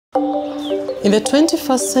In the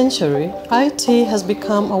 21st century, IT has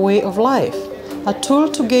become a way of life, a tool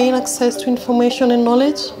to gain access to information and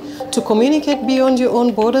knowledge, to communicate beyond your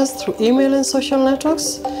own borders through email and social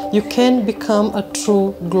networks. You can become a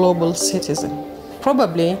true global citizen.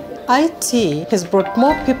 Probably, IT has brought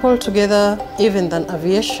more people together even than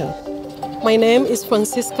aviation. My name is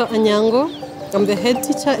Francisca Anyango. I'm the head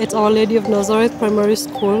teacher at Our Lady of Nazareth Primary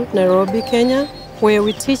School, Nairobi, Kenya, where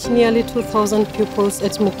we teach nearly 2,000 pupils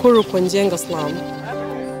at Mukuru Ponjenga slum.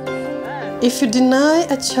 If you deny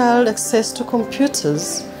a child access to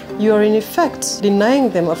computers, you are in effect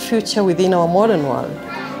denying them a future within our modern world.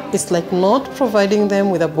 It's like not providing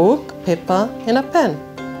them with a book, paper, and a pen.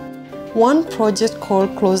 One project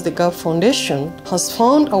called Close the Gap Foundation has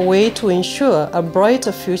found a way to ensure a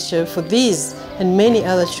brighter future for these and many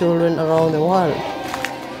other children around the world.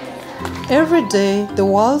 Every day, the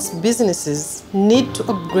world's businesses need to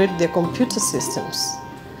upgrade their computer systems.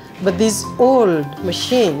 But these old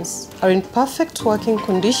machines are in perfect working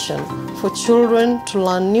condition for children to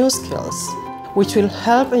learn new skills, which will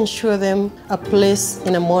help ensure them a place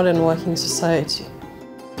in a modern working society.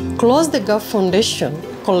 Close the Gap Foundation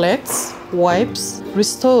collects, wipes,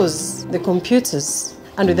 restores the computers,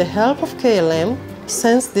 and with the help of KLM,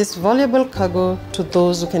 sends this valuable cargo to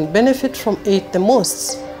those who can benefit from it the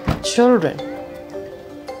most, children.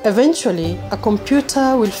 Eventually, a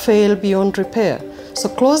computer will fail beyond repair, so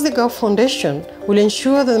Close the Gap Foundation will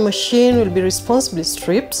ensure that the machine will be responsibly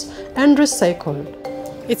stripped and recycled.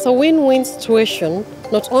 It's a win-win situation,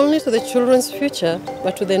 not only to the children's future,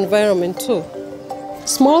 but to the environment too.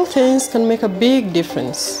 Small things can make a big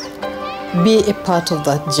difference. Be a part of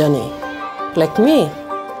that journey. Like me,